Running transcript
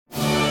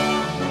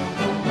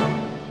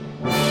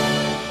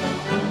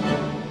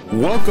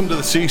Welcome to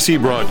the CC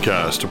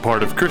Broadcast, a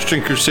part of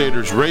Christian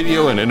Crusaders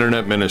Radio and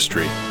Internet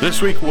Ministry.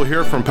 This week we'll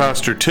hear from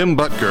Pastor Tim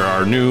Boettger,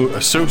 our new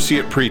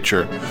associate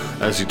preacher,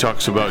 as he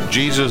talks about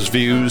Jesus'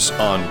 views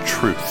on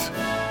truth.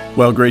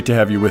 Well, great to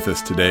have you with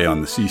us today on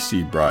the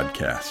CC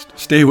Broadcast.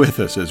 Stay with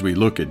us as we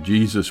look at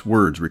Jesus'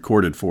 words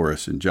recorded for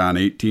us in John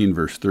 18,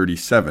 verse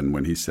 37,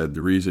 when he said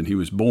the reason he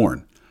was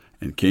born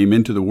and came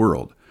into the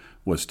world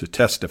was to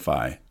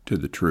testify to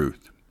the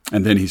truth.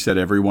 And then he said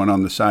everyone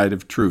on the side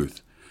of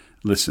truth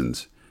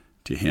listens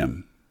to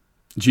him.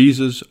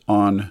 Jesus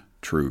on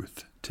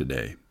truth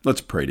today.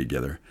 Let's pray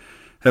together.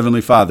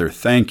 Heavenly Father,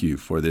 thank you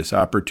for this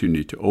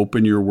opportunity to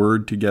open your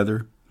word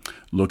together.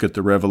 Look at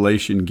the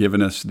revelation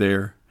given us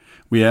there.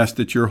 We ask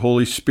that your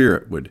Holy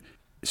Spirit would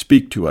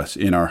speak to us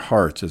in our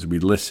hearts as we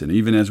listen,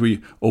 even as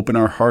we open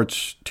our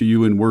hearts to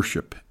you in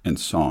worship and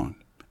song.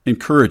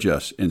 Encourage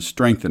us and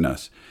strengthen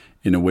us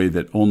in a way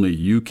that only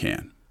you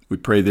can. We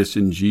pray this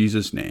in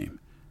Jesus' name.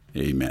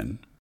 Amen.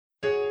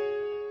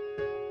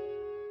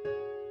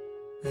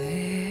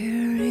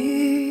 There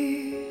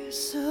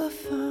is a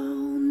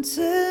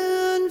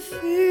fountain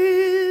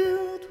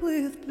filled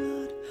with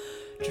blood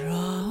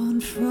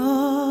drawn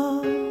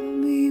from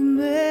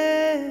Emmanuel's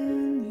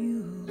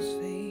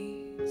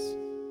veins,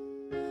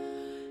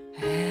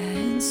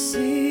 and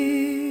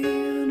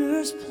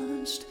sinners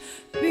plunged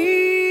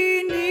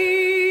beneath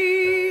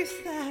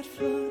that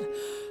flood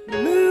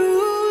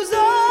lose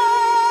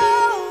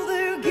all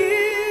their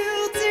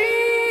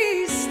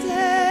guilty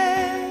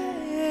stains,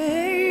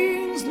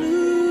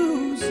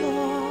 lose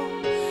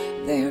all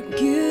their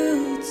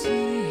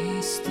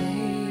guilty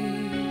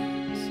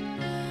stains,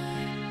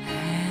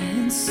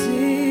 and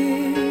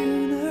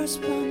sinners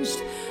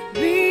plunged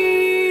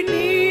beneath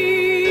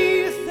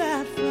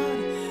that flood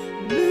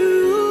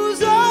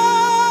lose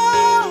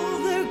all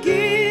their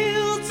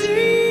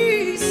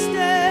guilty stains.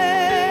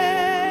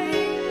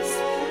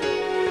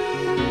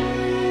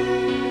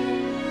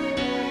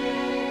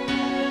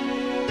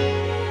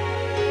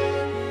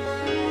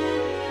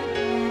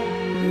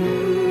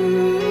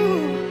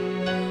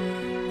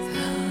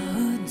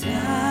 The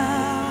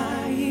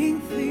dying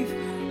thief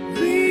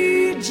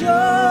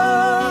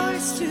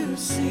rejoiced to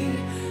see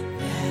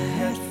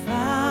that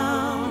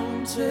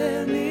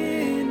fountain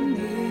in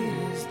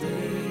his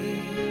day,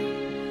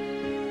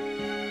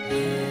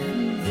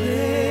 and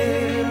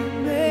there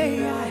may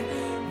I,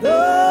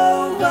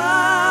 though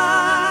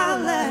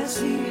while as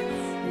he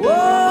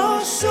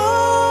washed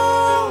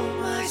all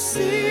my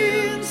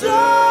sins away,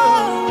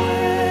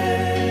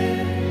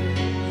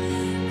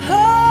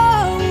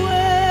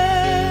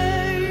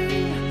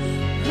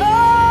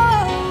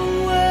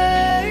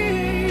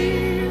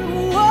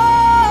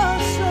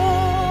 wash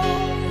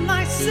all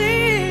my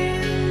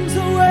sins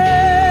away.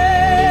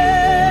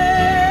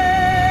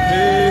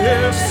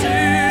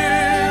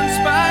 Since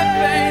by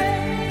faith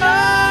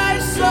I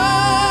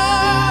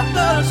saw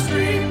the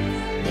stream,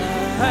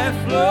 thy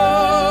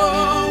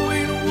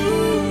flowing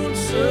wounds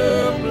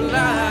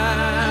sublime,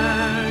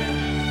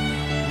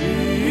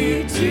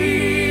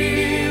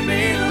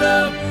 redeeming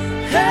love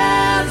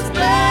has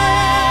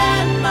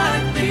been my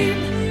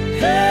theme,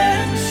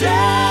 and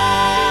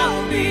shall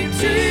be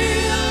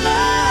till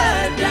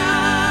I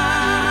die,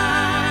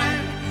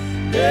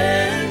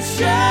 and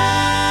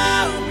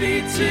shall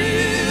be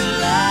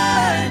till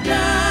I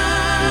die,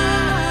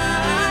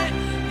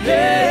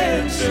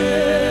 and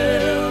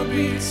shall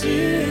be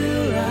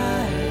till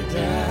I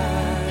die.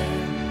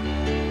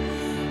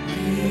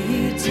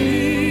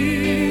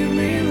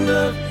 Redeeming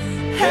love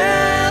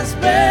has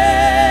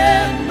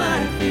been my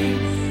theme,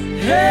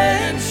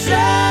 and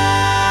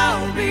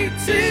shall be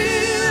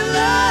till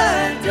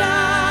I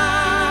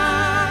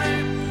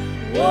die.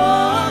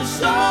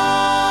 Wash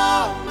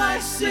all my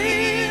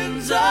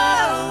sins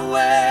away.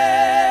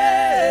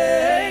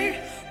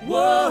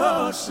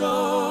 Wash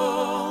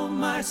all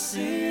my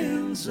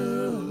sins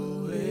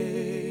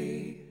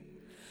away.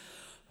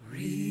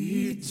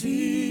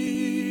 Redeeming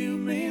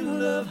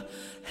love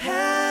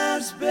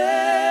has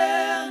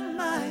been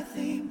my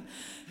theme,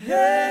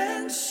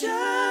 and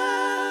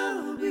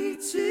shall be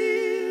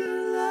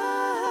till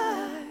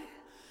I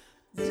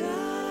die.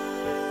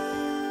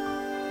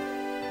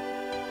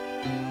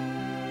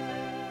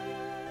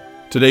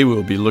 Today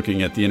we'll be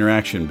looking at the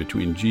interaction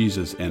between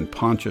Jesus and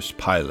Pontius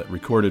Pilate,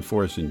 recorded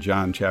for us in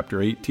John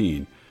chapter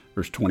 18,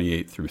 verse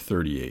 28 through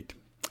 38.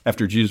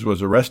 After Jesus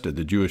was arrested,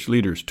 the Jewish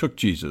leaders took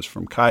Jesus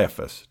from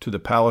Caiaphas to the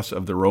palace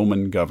of the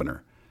Roman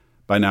governor.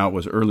 By now it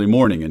was early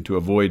morning, and to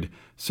avoid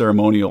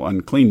ceremonial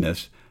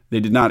uncleanness,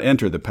 they did not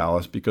enter the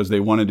palace because they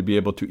wanted to be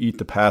able to eat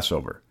the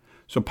Passover.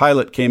 So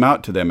Pilate came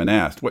out to them and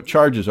asked, "What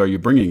charges are you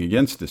bringing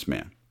against this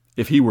man?"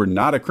 "If he were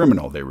not a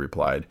criminal," they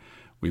replied,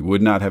 "we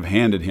would not have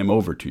handed him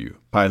over to you."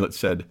 Pilate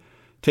said,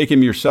 "Take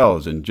him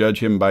yourselves and judge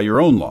him by your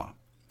own law."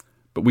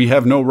 "But we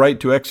have no right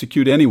to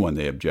execute anyone,"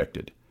 they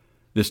objected.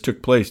 This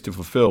took place to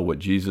fulfill what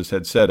Jesus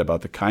had said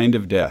about the kind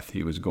of death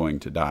he was going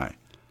to die.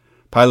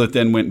 Pilate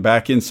then went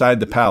back inside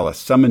the palace,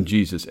 summoned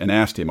Jesus, and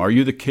asked him, "Are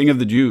you the king of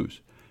the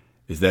Jews?"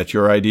 "Is that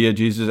your idea?"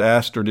 Jesus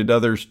asked, "or did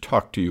others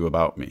talk to you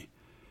about me?"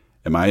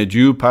 "Am I a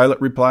Jew?"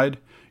 Pilate replied.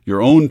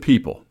 "Your own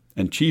people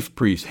and chief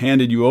priests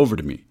handed you over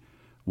to me.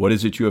 What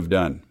is it you have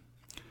done?"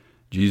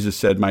 Jesus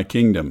said, "My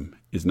kingdom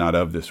is not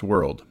of this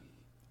world.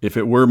 If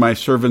it were, my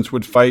servants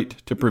would fight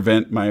to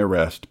prevent my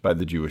arrest by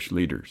the Jewish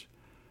leaders.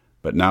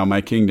 But now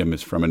my kingdom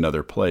is from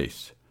another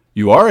place."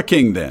 "You are a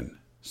king then,"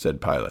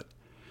 said Pilate.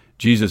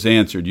 Jesus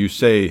answered, "You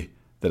say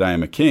that I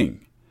am a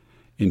king.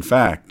 In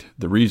fact,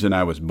 the reason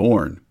I was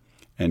born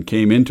and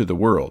came into the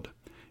world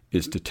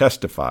is to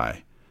testify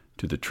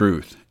to the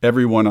truth.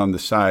 Everyone on the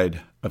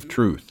side of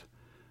truth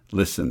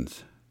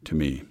listens to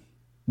me."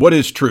 "What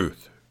is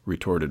truth?"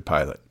 retorted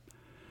Pilate.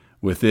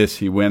 With this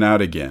he went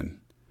out again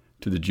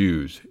to the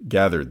Jews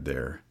gathered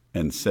there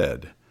and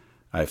said,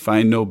 "I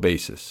find no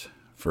basis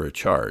for a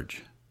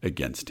charge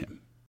against him."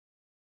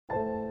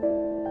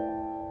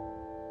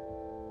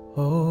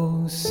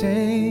 O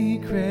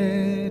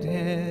sacred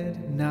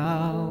head,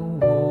 now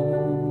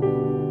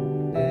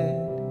wounded,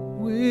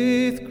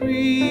 with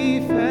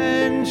grief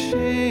and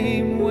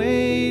shame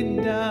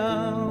weighed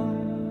down,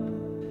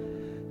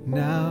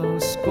 now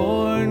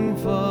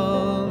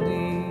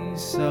scornfully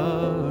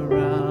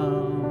surrounded,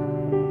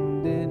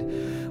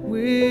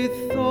 with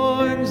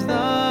thorns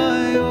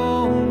thy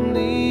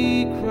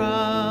only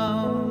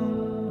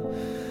crown.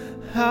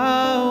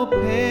 How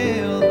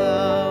pale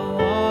thou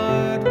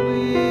art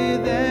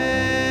with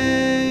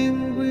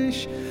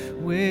anguish,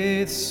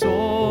 with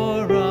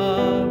sore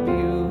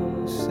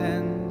abuse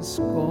and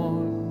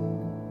scorn.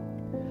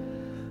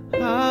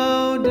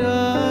 How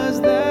does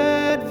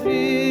that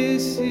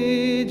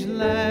visage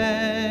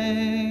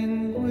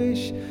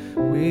languish,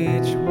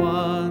 which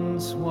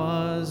once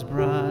was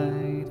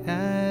bright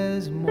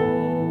as morn?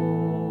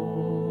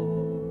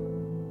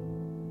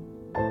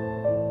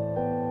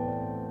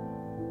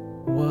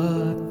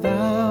 What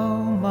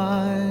thou,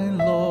 my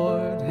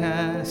Lord,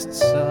 hast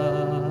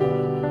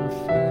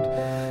suffered,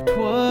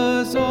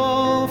 'twas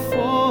all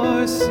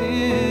for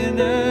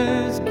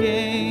sinners'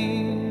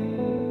 gain.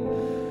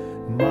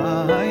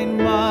 Mine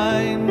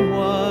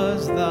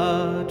was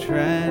the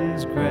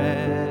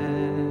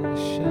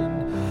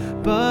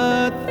transgression,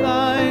 but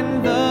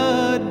thine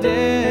the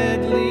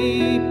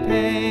deadly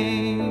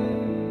pain.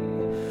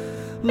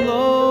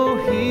 Lo,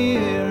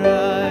 here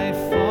I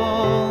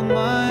fall,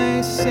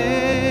 my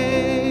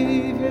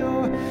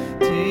Savior,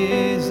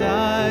 'tis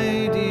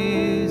I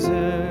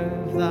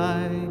deserve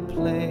thy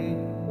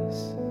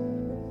place.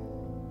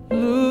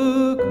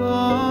 Look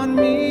on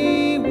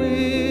me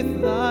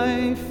with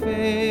thy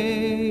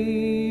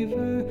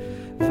favor,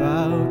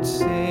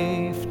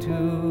 vouchsafe to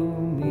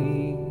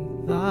me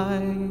thy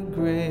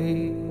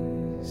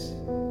grace.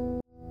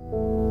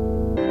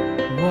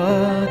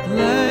 What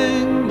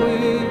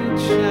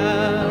language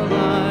shall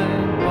I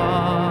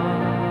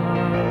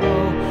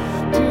borrow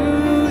to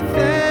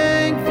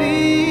thank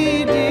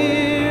thee,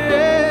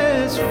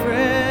 dearest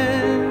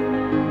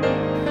friend,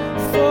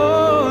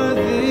 for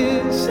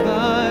this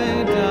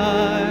thy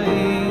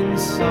dying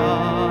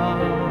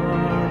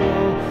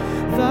sorrow,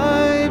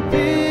 thy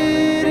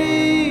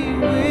pity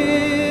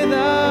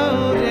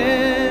without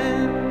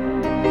end?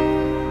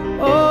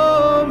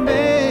 Oh,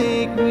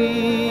 make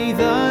me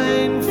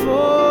thine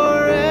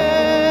forever,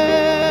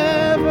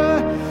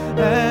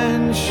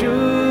 and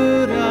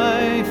should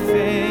I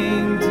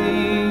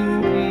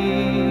fainting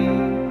be,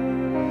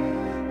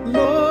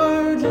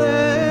 Lord,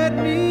 let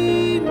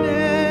me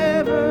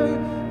never,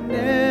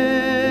 never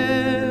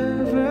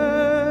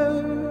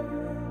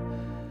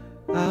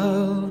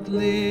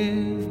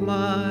outlive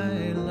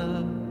my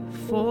love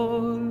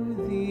for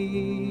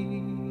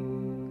thee.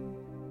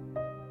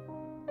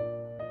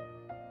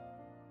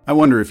 I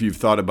wonder if you've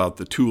thought about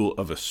the tool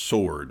of a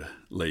sword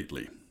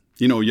lately.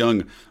 You know,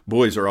 young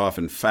boys are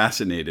often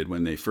fascinated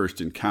when they first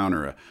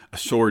encounter a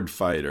sword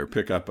fight or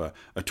pick up a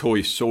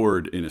toy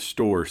sword in a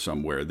store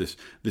somewhere. This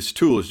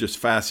tool is just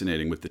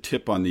fascinating with the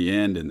tip on the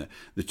end and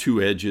the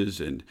two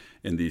edges, and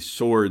these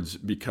swords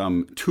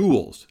become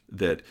tools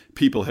that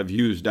people have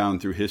used down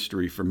through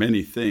history for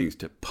many things,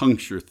 to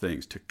puncture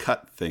things, to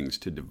cut things,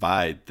 to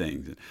divide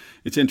things.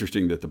 It's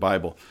interesting that the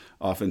Bible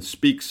often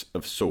speaks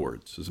of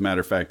swords. As a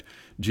matter of fact,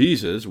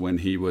 Jesus, when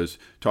he was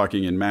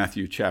talking in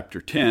Matthew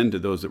chapter 10 to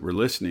those that were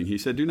listening, he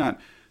said, "Do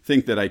not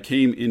think that I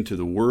came into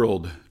the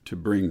world to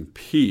bring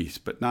peace,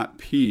 but not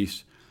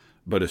peace,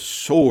 but a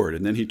sword."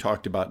 And then he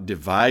talked about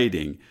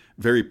dividing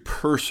very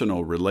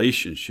personal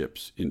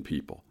relationships in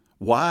people.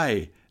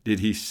 Why did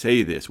he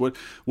say this?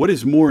 What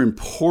is more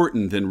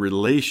important than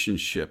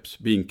relationships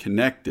being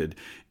connected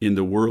in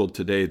the world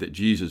today that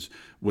Jesus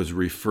was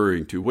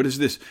referring to? What is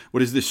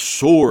this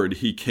sword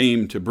he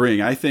came to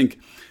bring? I think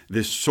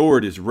this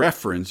sword is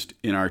referenced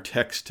in our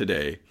text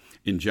today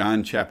in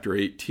John chapter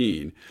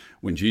 18,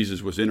 when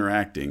Jesus was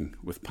interacting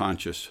with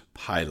Pontius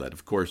Pilate.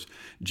 Of course,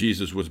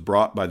 Jesus was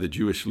brought by the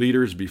Jewish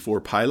leaders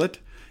before Pilate,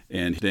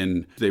 and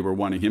then they were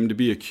wanting him to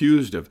be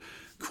accused of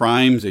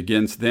crimes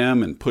against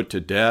them and put to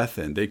death,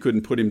 and they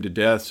couldn't put him to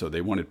death, so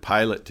they wanted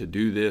Pilate to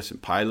do this,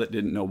 and Pilate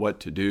didn't know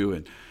what to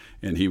do,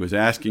 and he was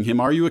asking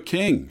him, "Are you a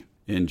king?"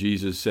 And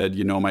Jesus said,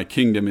 my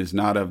kingdom is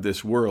not of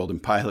this world.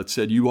 And Pilate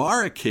said, you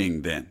are a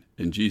king then.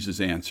 And Jesus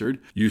answered,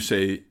 you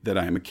say that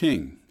I am a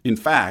king. In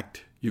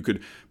fact, you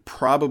could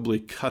probably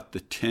cut the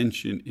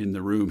tension in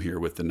the room here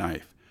with the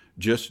knife.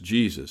 Just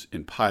Jesus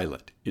and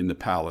Pilate in the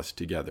palace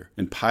together.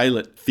 And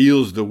Pilate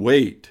feels the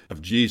weight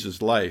of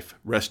Jesus' life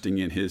resting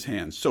in his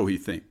hands, so he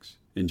thinks.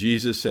 And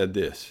Jesus said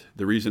this,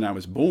 the reason I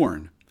was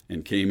born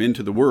and came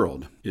into the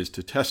world is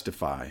to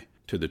testify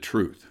to the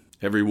truth.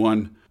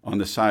 Everyone on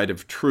the side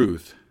of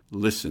truth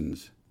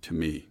listens to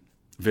me.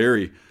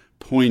 Very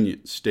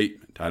poignant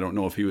statement. I don't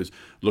know if he was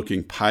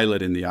looking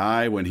Pilate in the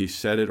eye when he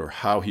said it or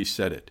how he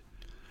said it.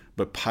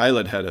 But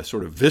Pilate had a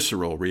sort of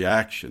visceral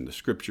reaction. The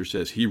scripture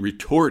says he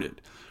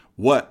retorted,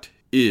 what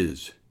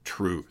is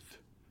truth?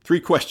 3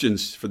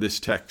 questions for this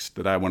text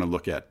that I want to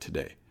look at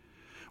today.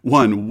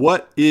 1,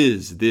 what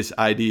is this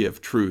idea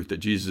of truth that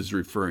Jesus is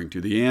referring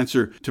to? The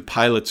answer to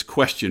Pilate's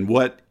question,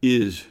 what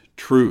is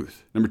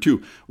truth? Number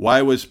 2,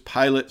 why was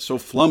Pilate so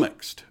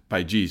flummoxed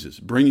by Jesus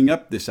bringing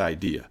up this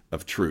idea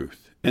of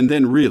truth? And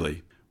then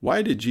really,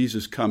 why did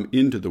Jesus come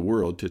into the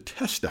world to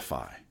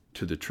testify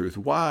to the truth?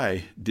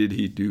 Why did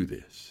he do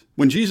this?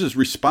 When Jesus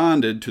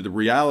responded to the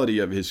reality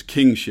of his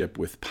kingship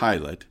with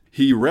Pilate,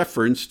 he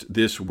referenced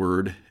this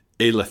word,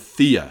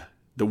 aletheia.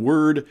 The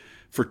word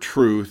for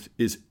truth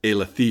is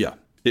aletheia.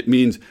 It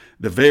means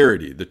the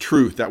verity, the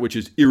truth, that which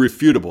is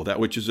irrefutable, that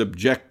which is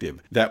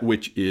objective, that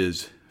which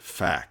is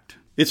fact.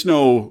 It's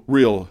no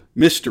real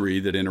mystery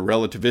that in a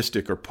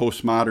relativistic or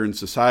postmodern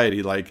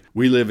society like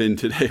we live in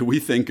today, we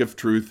think of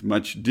truth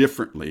much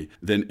differently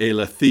than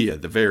aletheia,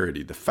 the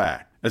verity, the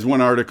fact. As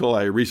one article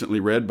I recently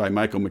read by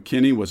Michael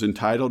McKinney was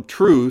entitled,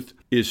 Truth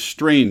is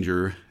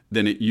Stranger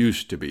Than It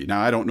Used to Be.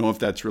 Now, I don't know if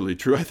that's really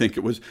true. I think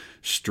it was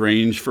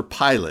strange for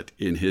Pilate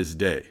in his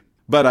day.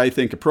 But I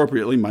think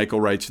appropriately,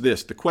 Michael writes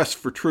this, the quest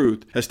for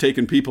truth has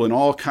taken people in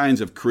all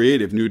kinds of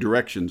creative new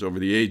directions over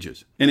the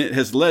ages, and it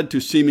has led to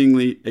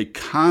seemingly a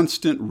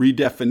constant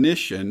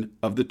redefinition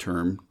of the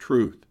term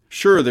truth.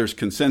 Sure, there's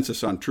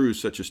consensus on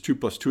truths such as 2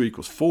 + 2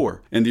 =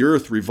 4, and the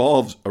earth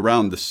revolves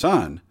around the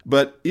sun,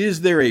 but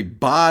is there a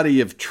body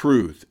of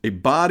truth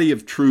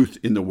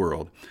in the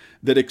world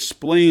that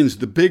explains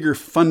the bigger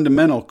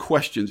fundamental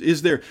questions?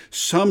 Is there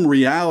some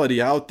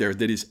reality out there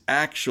that is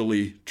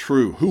actually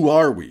true? Who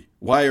are we?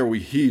 Why are we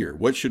here?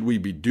 What should we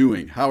be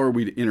doing? How are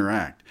we to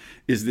interact?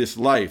 Is this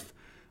life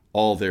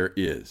all there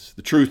is?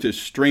 The truth is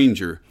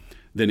stranger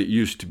than it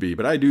used to be,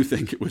 but I do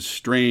think it was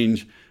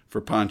strange for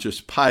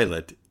Pontius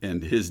Pilate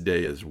and his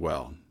day as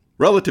well.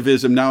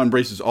 Relativism now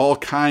embraces all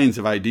kinds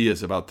of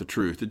ideas about the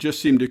truth. It just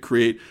seemed to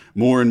create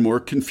more and more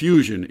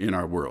confusion in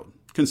our world.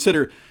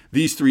 Consider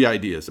these 3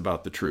 ideas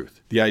about the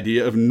truth. The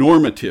idea of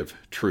normative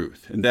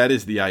truth, and that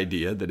is the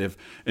idea that if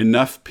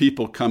enough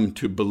people come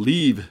to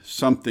believe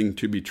something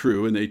to be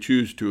true and they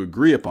choose to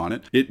agree upon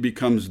it, it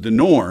becomes the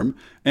norm,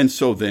 and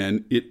so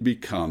then it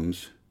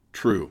becomes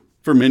true.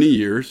 For many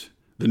years,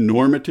 the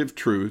normative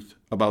truth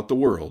about the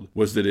world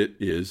was that it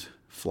is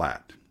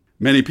flat.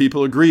 Many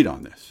people agreed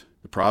on this.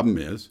 The problem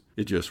is,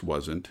 it just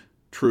wasn't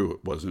true.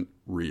 It wasn't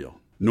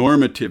real.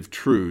 Normative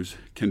truths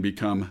can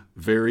become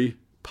very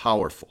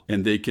powerful,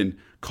 and they can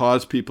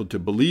cause people to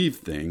believe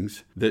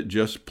things that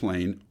just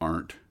plain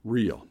aren't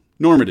real.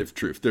 Normative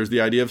truth. There's the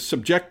idea of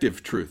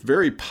subjective truth,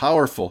 very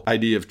powerful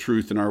idea of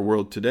truth in our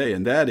world today,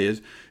 and that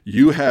is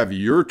you have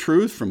your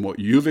truth from what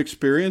you've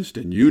experienced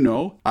and you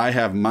know. I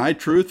have my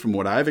truth from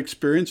what I've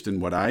experienced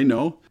and what I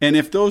know. And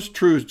if those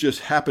truths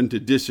just happen to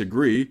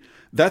disagree,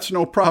 that's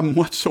no problem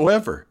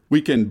whatsoever.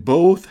 We can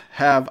both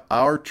have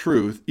our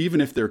truth,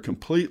 even if they're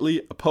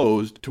completely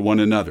opposed to one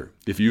another.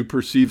 If you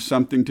perceive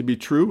something to be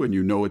true and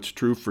you know it's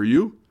true for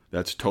you,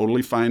 that's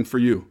totally fine for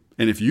you.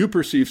 And if you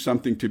perceive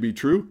something to be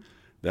true,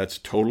 that's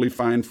totally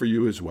fine for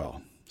you as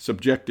well.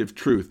 Subjective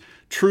truth.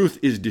 Truth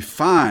is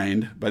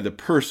defined by the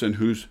person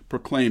who's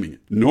proclaiming it.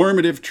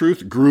 Normative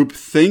truth, group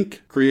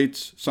think,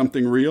 creates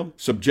something real.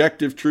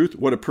 Subjective truth,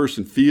 what a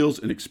person feels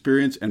and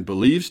experiences and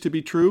believes to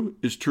be true,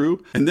 is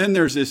true. And then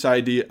there's this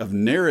idea of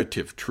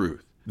narrative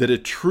truth, that a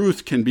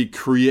truth can be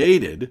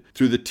created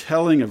through the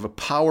telling of a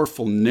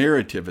powerful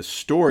narrative, a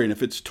story, and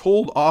if it's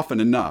told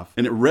often enough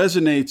and it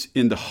resonates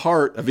in the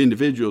heart of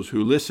individuals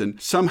who listen,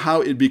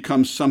 somehow it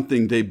becomes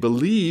something they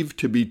believe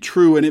to be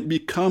true, and it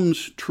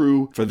becomes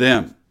true for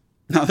them.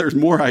 Now, there's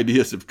more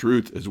ideas of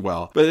truth as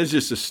well, but it's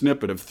just a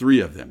snippet of 3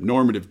 of them: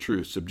 normative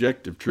truth,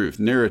 subjective truth,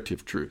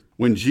 narrative truth.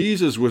 When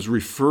Jesus was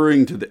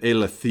referring to the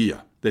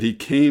aletheia, that he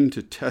came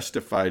to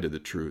testify to the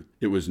truth,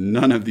 it was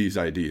none of these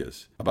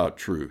ideas about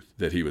truth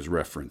that he was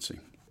referencing.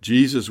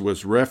 Jesus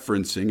was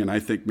referencing, and I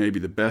think maybe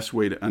the best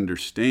way to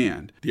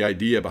understand the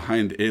idea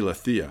behind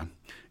aletheia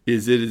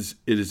is it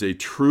is a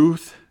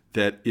truth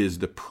that is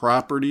the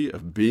property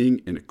of being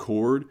in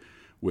accord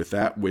with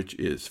that which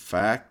is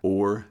fact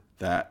or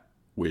that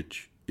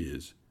which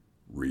is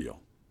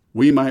real.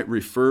 We might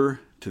refer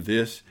to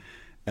this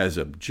as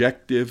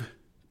objective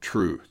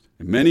truth.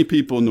 And many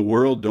people in the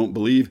world don't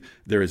believe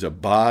there is a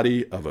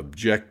body of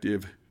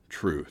objective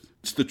truth.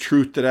 It's the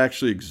truth that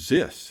actually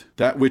exists,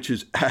 that which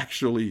is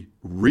actually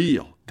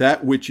real,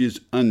 that which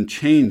is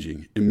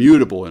unchanging,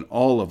 immutable in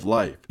all of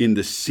life, in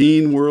the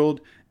seen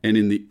world and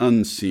in the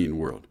unseen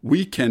world.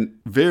 We can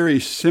very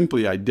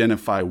simply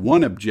identify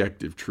one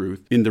objective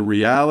truth in the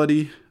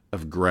reality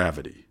of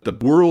gravity. The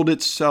world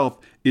itself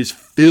is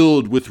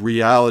filled with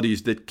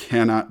realities that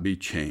cannot be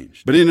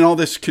changed. But in all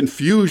this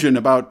confusion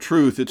about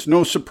truth, it's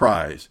no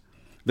surprise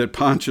that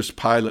Pontius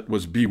Pilate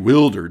was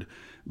bewildered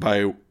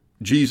by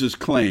Jesus'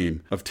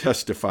 claim of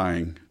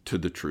testifying to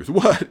the truth.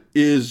 What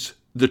is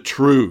the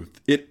truth?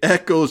 It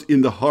echoes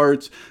in the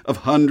hearts of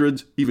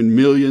hundreds, even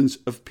millions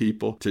of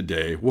people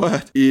today.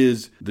 What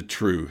is the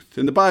truth?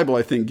 And the Bible,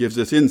 I think, gives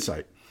us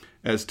insight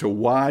as to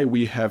why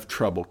we have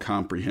trouble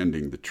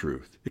comprehending the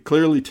truth. It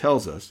clearly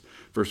tells us,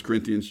 1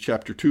 Corinthians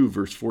chapter 2,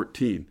 verse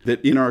 14,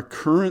 that in our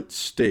current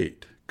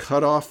state,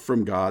 cut off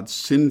from God,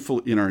 sinful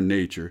in our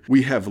nature,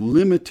 we have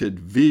limited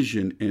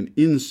vision and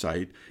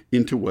insight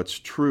into what's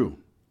true.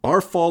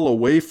 Our fall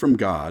away from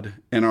God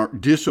and our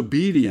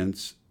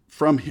disobedience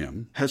from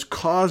Him has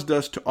caused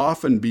us to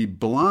often be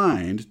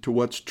blind to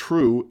what's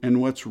true and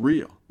what's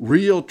real.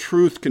 Real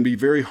truth can be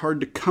very hard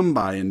to come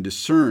by and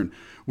discern.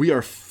 We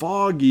are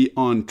foggy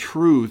on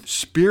truth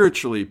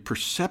spiritually,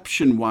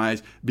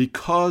 perception-wise,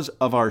 because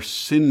of our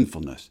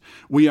sinfulness.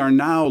 We are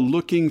now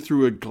looking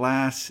through a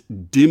glass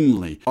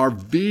dimly. Our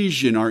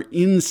vision, our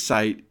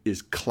insight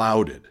is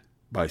clouded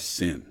by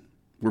sin.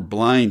 We're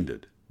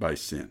blinded by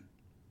sin.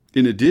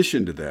 In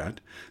addition to that,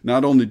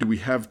 not only do we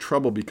have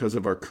trouble because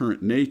of our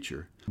current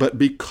nature, but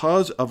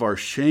because of our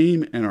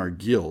shame and our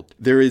guilt,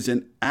 there is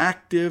an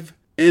active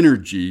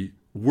energy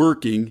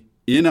working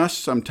in us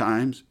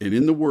sometimes and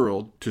in the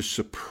world to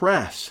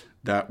suppress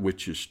that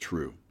which is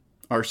true.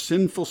 Our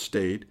sinful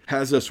state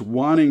has us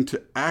wanting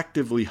to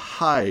actively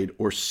hide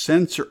or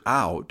censor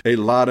out a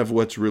lot of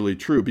what's really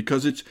true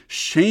because it's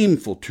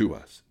shameful to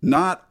us.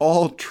 Not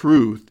all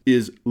truth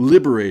is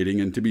liberating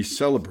and to be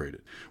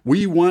celebrated.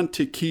 We want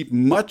to keep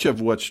much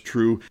of what's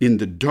true in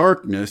the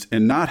darkness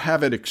and not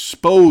have it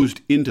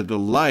exposed into the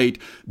light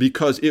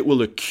because it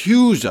will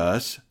accuse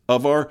us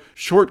of our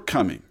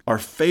shortcoming, our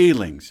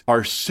failings,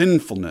 our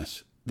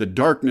sinfulness, the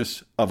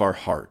darkness of our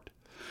heart.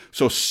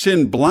 So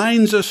sin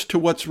blinds us to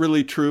what's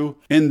really true,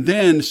 and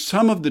then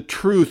some of the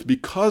truth,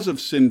 because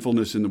of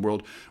sinfulness in the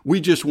world, we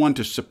just want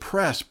to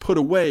suppress, put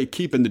away,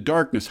 keep in the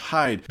darkness,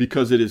 hide,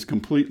 because it is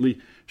completely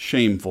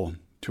shameful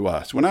to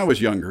us. When I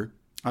was younger,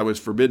 I was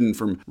forbidden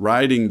from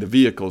riding the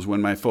vehicles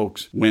when my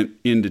folks went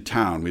into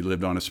town. We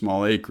lived on a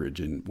small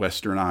acreage in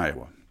western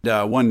Iowa.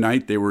 One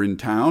night they were in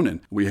town and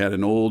we had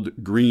an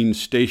old green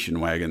station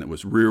wagon that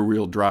was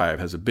rear-wheel drive,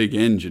 has a big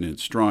engine and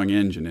strong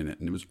engine in it.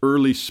 And it was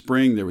early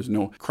spring, there was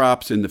no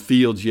crops in the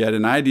fields yet,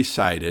 and I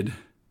decided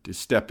to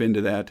step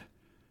into that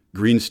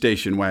green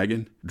station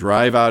wagon,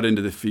 drive out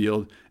into the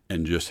field,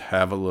 and just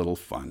have a little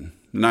fun.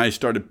 And I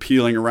started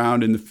peeling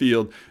around in the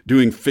field,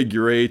 doing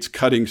figure eights,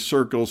 cutting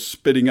circles,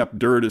 spitting up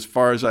dirt as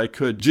far as I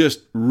could, just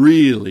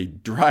really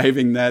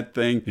driving that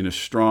thing in a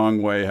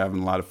strong way,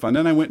 having a lot of fun.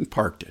 Then I went and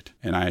parked it,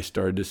 and I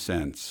started to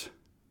sense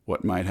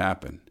what might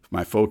happen if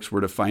my folks were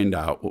to find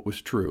out what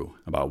was true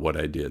about what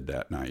I did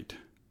that night.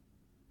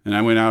 And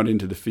I went out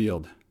into the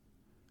field,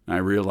 and I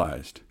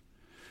realized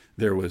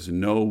there was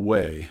no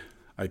way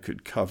I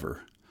could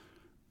cover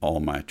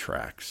all my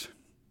tracks.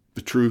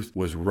 The truth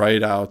was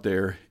right out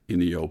there in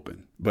the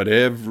open, but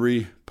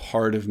every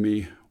part of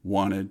me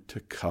wanted to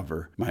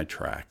cover my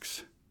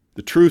tracks.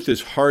 The truth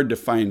is hard to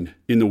find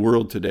in the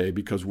world today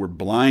because we're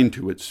blind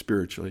to it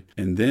spiritually,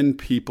 and then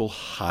people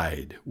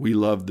hide. We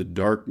love the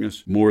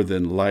darkness more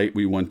than light.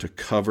 We want to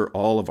cover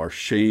all of our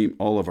shame,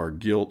 all of our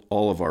guilt,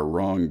 all of our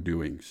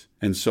wrongdoings.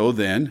 And so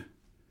then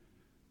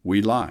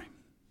we lie.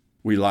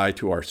 We lie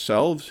to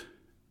ourselves,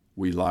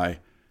 we lie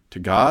to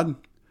God,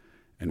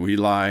 and we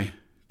lie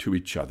to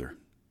each other.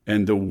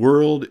 And the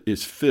world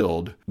is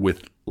filled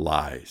with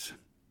lies.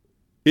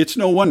 It's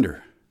no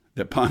wonder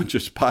that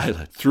Pontius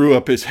Pilate threw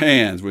up his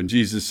hands when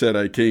Jesus said,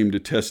 "I came to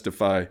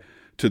testify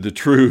to the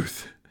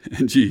truth."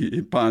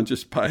 And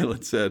Pontius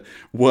Pilate said,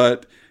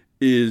 "What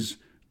is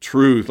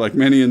truth?" Like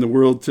many in the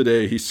world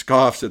today, he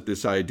scoffs at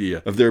this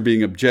idea of there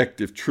being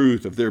objective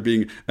truth, of there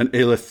being an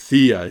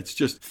aletheia. It's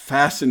just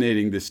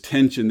fascinating, this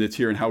tension that's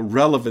here and how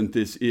relevant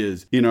this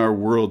is in our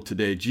world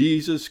today.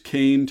 Jesus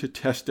came to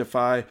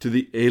testify to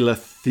the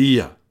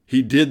aletheia.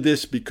 He did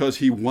this because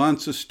he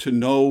wants us to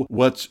know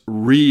what's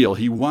real.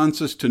 He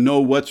wants us to know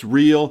what's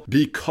real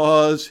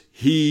because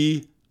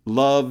he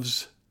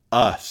loves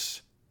us.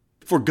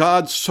 For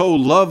God so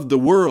loved the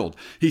world,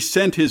 he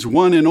sent his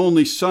one and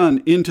only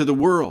Son into the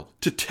world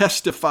to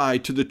testify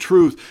to the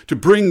truth, to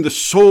bring the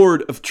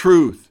sword of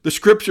truth. The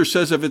scripture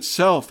says of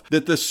itself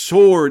that the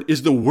sword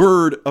is the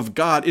word of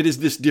God. It is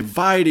this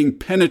dividing,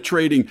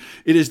 penetrating.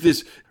 It is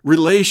this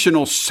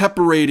relational,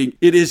 separating.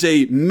 It is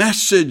a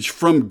message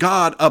from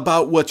God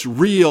about what's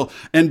real.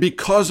 And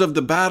because of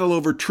the battle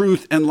over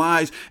truth and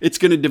lies, it's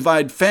going to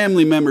divide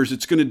family members.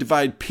 It's going to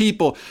divide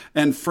people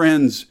and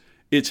friends.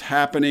 It's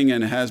happening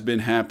and has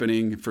been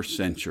happening for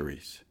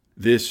centuries.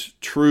 This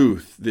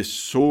truth, this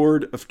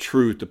sword of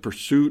truth, the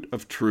pursuit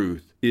of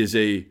truth, is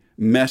a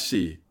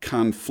messy,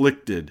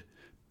 conflicted,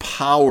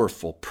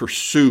 powerful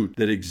pursuit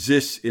that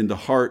exists in the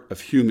heart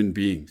of human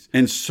beings.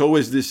 And so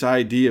is this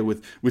idea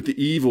with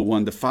the evil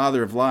one, the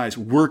father of lies,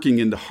 working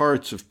in the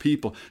hearts of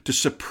people to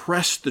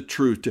suppress the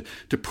truth,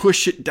 to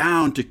push it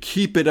down, to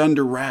keep it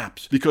under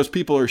wraps, because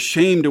people are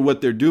ashamed of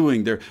what they're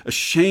doing. They're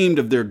ashamed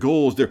of their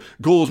goals. Their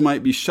goals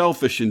might be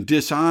selfish and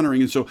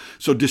dishonoring. And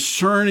so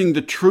discerning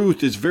the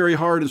truth is very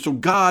hard. And so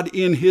God,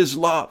 in his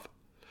love,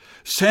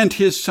 sent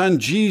his son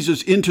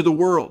Jesus into the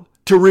world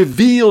to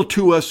reveal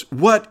to us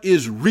what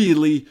is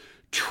really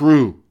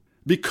true.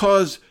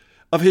 Because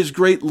of his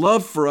great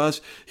love for us,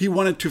 he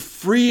wanted to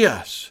free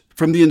us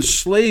from the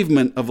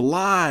enslavement of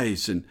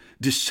lies and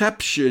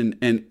deception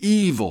and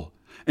evil.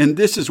 And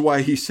this is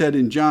why he said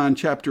in John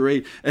chapter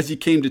 8, as he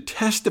came to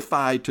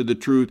testify to the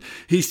truth,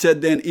 he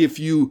said, then if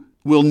you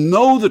will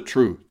know the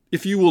truth,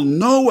 if you will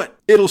know it,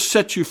 it'll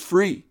set you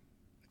free.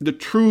 The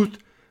truth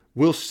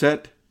will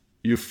set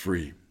you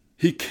free.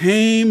 He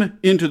came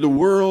into the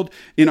world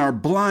in our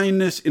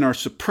blindness, in our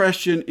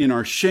suppression, in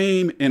our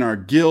shame, in our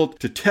guilt,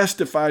 to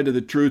testify to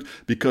the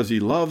truth because he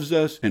loves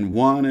us and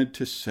wanted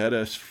to set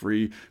us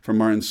free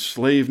from our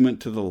enslavement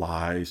to the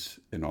lies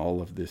and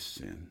all of this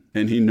sin.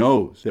 And he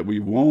knows that we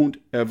won't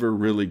ever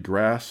really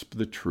grasp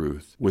the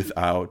truth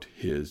without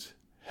his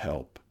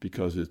help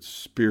because it's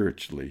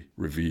spiritually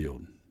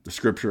revealed. The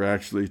scripture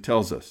actually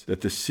tells us that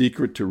the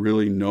secret to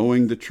really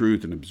knowing the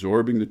truth and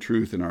absorbing the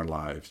truth in our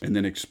lives and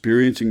then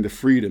experiencing the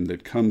freedom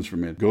that comes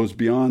from it goes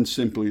beyond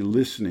simply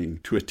listening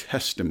to a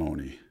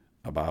testimony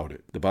about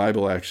it. The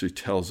Bible actually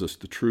tells us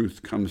the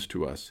truth comes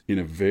to us in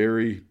a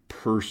very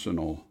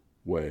personal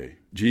way.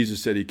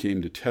 Jesus said he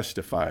came to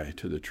testify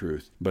to the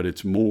truth, but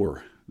it's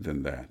more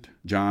than that.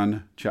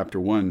 John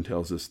chapter 1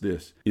 tells us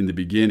this: in the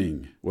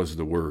beginning was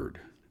the Word,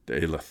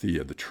 the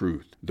aletheia, the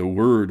truth. The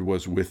Word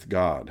was with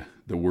God.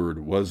 The Word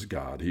was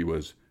God. He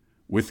was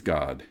with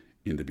God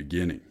in the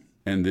beginning.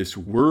 And this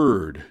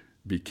Word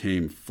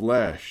became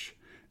flesh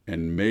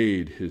and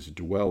made his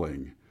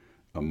dwelling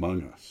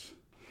among us.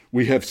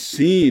 We have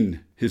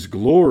seen his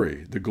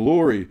glory, the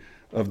glory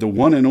of the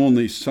one and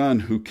only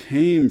Son who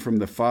came from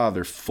the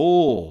Father,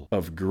 full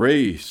of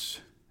grace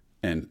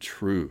and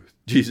truth.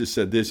 Jesus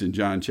said this in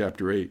John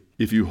chapter 8.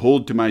 If you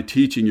hold to my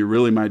teaching, you're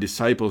really my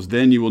disciples.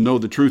 Then you will know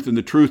the truth, and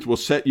the truth will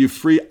set you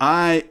free.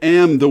 I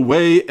am the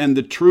way and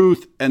the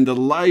truth and the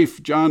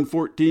life. John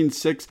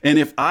 14:6. And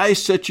if I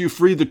set you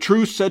free, the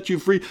truth sets you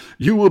free,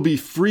 you will be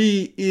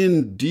free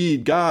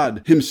indeed.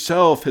 God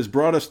himself has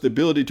brought us the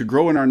ability to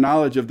grow in our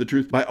knowledge of the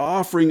truth by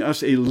offering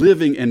us a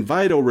living and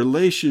vital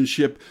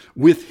relationship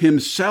with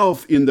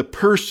himself in the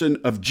person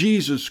of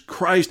Jesus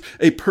Christ,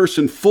 a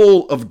person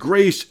full of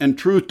grace and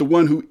truth, the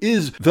one who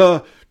is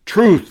the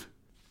truth.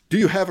 Do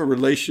you have a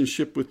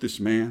relationship with this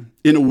man?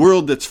 In a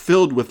world that's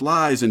filled with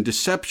lies and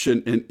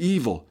deception and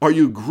evil, are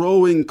you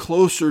growing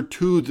closer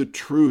to the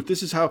truth?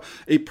 This is how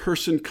a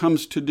person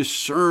comes to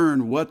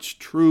discern what's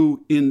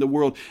true in the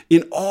world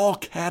in all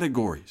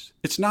categories.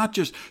 It's not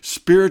just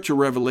spiritual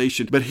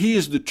revelation, but he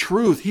is the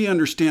truth. He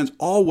understands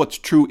all what's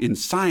true in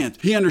science.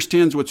 He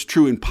understands what's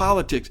true in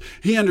politics.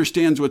 He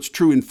understands what's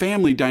true in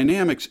family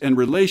dynamics and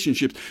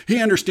relationships. He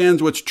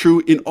understands what's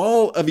true in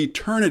all of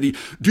eternity.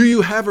 Do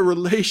you have a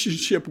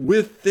relationship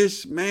with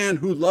this man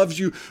who loves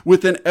you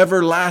with an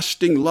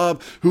everlasting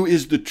love, who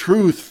is the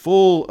truth,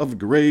 full of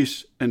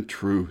grace and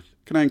truth?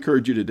 Can I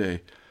encourage you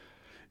today?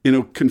 In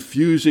a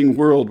confusing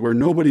world where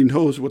nobody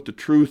knows what the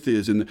truth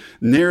is, and the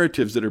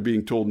narratives that are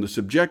being told, and the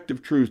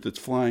subjective truth that's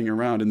flying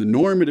around, and the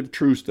normative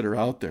truths that are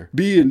out there,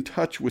 be in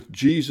touch with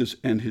Jesus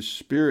and his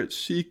Spirit.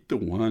 Seek the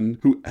one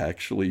who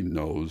actually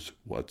knows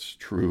what's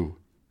true.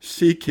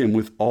 Seek him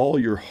with all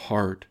your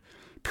heart.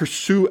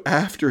 Pursue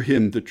after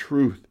him the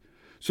truth,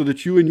 so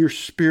that you and your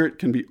spirit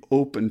can be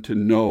open to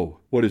know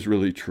what is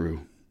really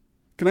true.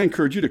 Can I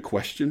encourage you to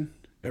question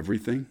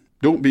everything?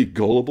 Don't be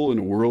gullible in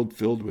a world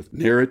filled with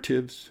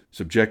narratives,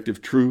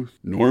 subjective truth,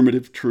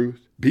 normative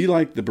truth. Be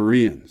like the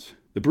Bereans.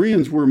 The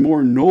Bereans were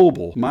more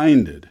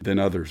noble-minded than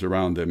others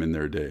around them in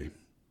their day.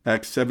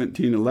 Acts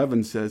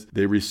 17:11 says,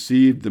 they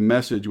received the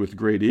message with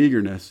great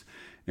eagerness,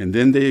 and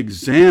then they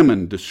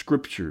examined the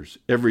scriptures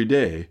every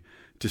day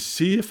to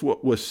see if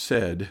what was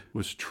said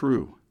was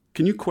true.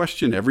 Can you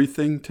question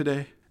everything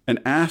today? And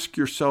ask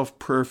yourself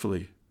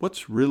prayerfully,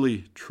 what's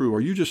really true?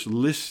 Are you just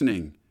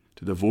listening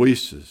to the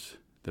voices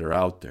that are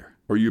out there?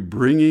 Or are you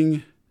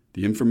bringing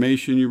the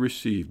information you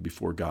receive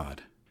before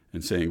God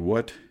and saying,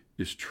 what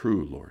is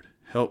true, Lord?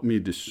 Help me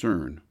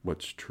discern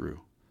what's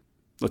true.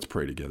 Let's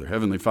pray together.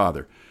 Heavenly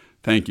Father,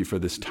 thank you for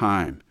this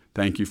time.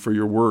 Thank you for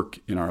your work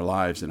in our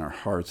lives and our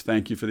hearts.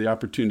 Thank you for the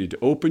opportunity to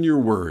open your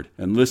word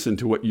and listen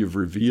to what you've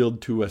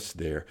revealed to us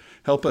there.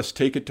 Help us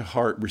take it to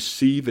heart,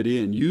 receive it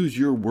in, use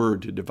your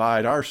word to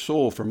divide our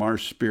soul from our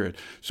spirit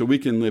so we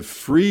can live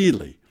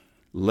freely,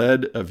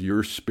 led of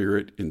your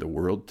Spirit in the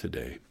world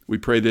today. We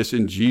pray this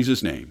in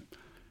Jesus' name.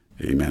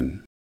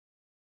 Amen.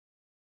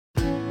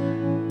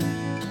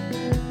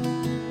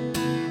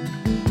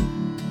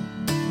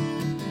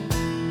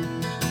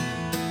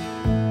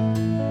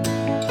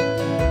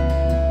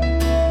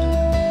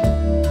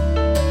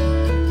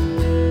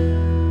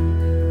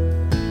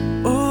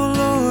 Oh,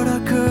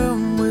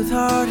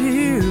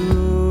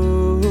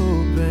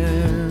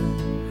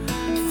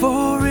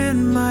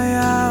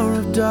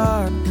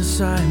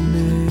 I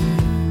may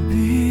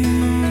be,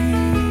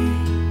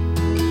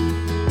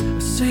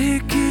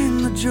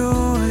 seeking the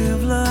joy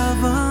of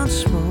love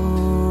unspoken.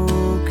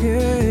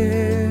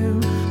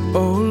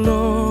 Oh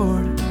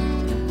Lord,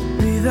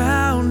 be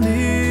thou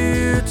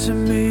near to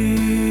me.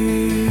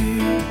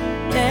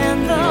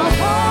 And the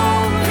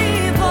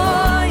holy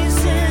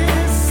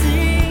voices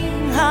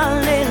sing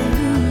hallelujah.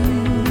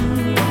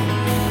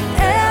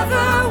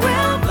 Ever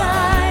will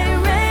thy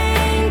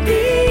reign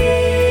be.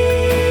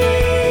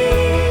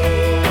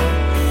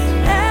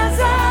 As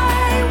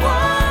I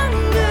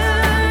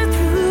wander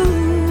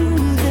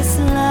through this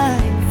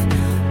life,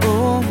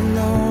 oh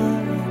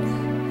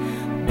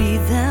Lord, be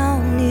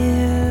thou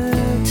near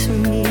to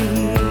me.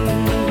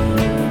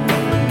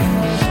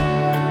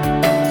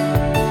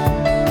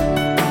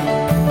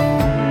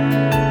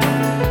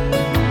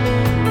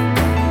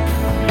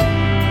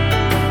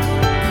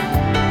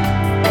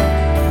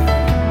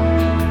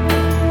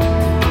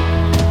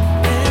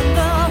 And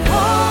the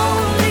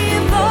holy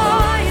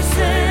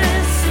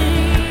voices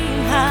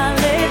sing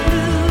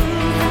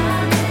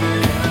hallelujah.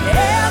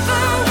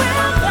 Ever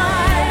will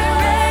thy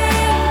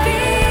reign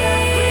be.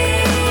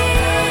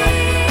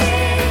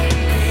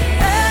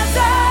 As I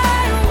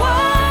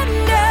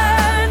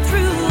wander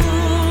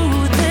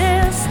through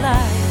this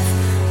life,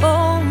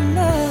 oh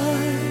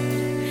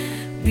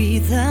Lord, be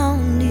thou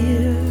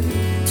near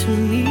to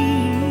me.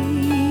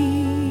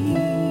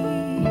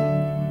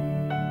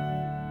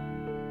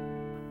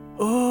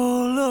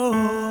 Oh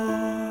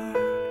Lord,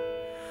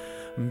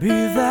 be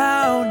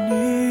thou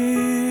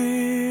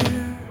near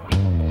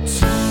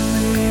to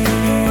me.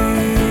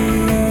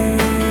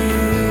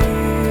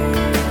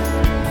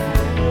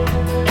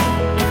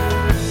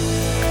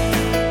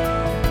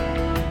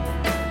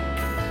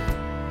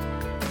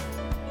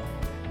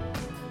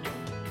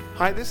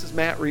 Hi, this is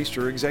Matt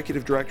Reister,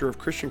 Executive Director of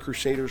Christian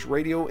Crusaders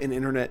Radio and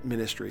Internet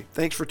Ministry.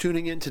 Thanks for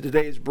tuning in to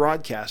today's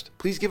broadcast.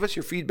 Please give us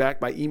your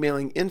feedback by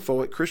emailing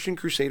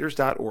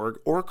info@christiancrusaders.org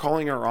or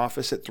calling our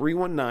office at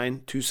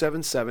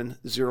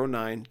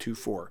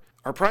 319-277-0924.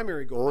 Our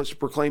primary goal is to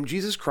proclaim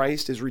Jesus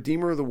Christ as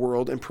Redeemer of the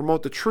world and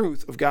promote the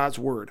truth of God's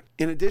Word.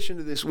 In addition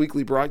to this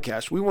weekly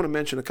broadcast, we want to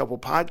mention a couple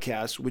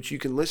podcasts which you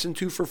can listen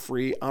to for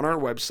free on our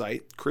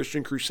website,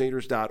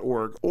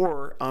 christiancrusaders.org,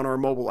 or on our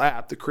mobile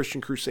app, the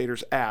Christian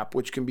Crusaders app,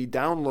 which can be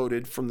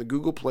downloaded from the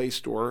Google Play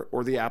Store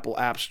or the Apple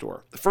App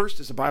Store. The first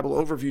is a Bible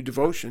overview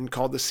devotion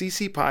called the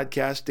CC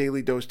Podcast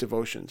Daily Dose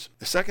Devotions.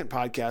 The second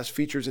podcast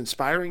features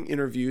inspiring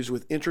interviews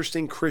with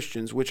interesting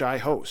Christians, which I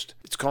host.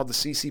 It's called the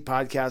CC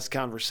Podcast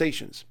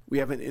Conversations. We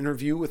have an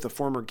interview with a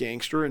former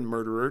gangster and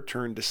murderer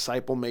turned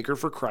disciple maker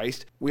for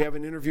Christ. We have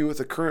an interview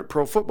with a current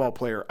pro football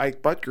player,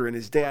 Ike Boettger, and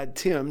his dad,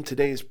 Tim,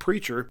 today's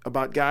preacher,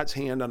 about God's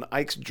hand on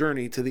Ike's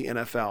journey to the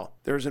NFL.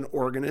 There's an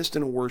organist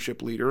and a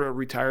worship leader, a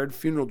retired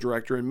funeral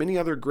director, and many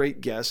other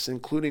great guests,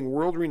 including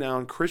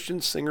world-renowned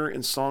Christian singer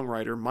and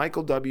songwriter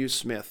Michael W.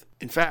 Smith.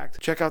 In fact,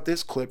 check out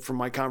this clip from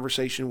my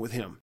conversation with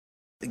him.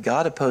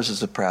 God opposes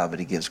the proud, but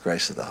he gives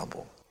grace to the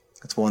humble.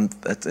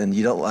 And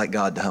you don't like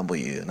God to humble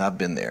you, and I've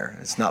been there.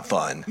 It's not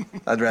fun.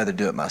 I'd rather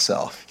do it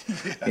myself,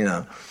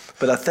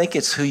 But I think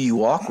it's who you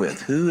walk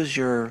with. Who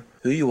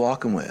you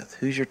walking with?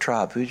 Who's your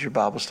tribe? Who's your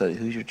Bible study?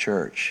 Who's your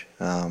church?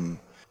 And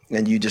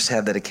you just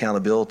have that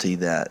accountability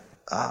that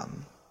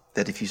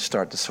if you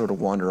start to sort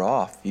of wander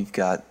off, you've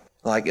got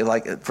like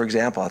for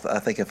example, I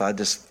think if I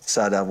just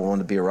decided I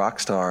wanted to be a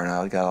rock star and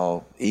I got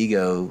all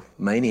ego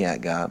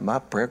maniac guy, my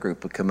prayer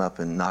group would come up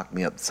and knock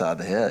me up the side of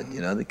the head.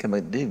 They'd come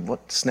like, dude,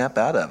 snap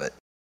out of it.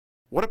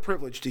 What a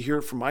privilege to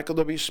hear from Michael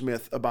W.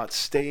 Smith about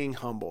staying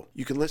humble.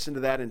 You can listen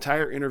to that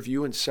entire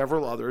interview and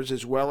several others,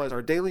 as well as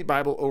our daily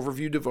Bible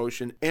overview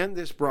devotion and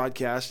this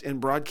broadcast and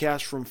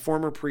broadcasts from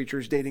former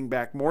preachers dating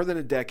back more than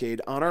a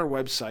decade on our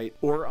website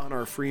or on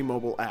our free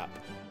mobile app.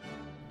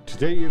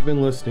 Today you've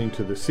been listening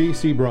to the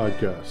CC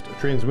Broadcast, a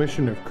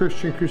transmission of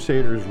Christian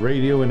Crusaders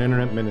Radio and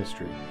Internet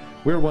Ministry.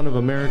 We're one of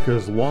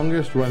America's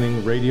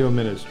longest-running radio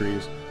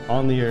ministries,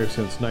 on the air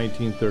since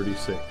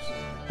 1936.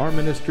 Our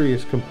ministry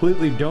is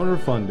completely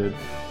donor-funded,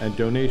 and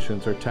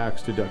donations are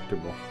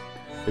tax-deductible.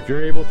 If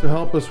you're able to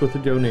help us with a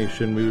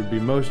donation, we would be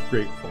most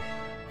grateful.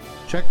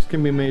 Checks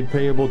can be made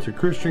payable to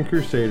Christian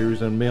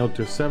Crusaders and mailed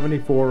to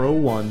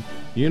 7401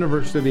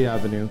 University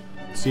Avenue,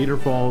 Cedar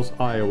Falls,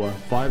 Iowa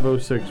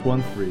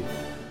 50613.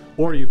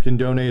 Or you can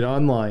donate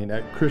online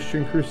at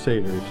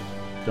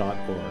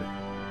christiancrusaders.org.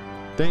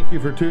 Thank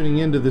you for tuning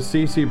in to the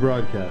CC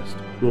Broadcast.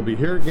 We'll be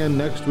here again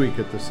next week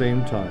at the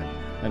same time.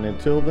 And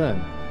until then,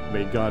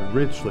 may God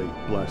richly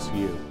bless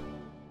you.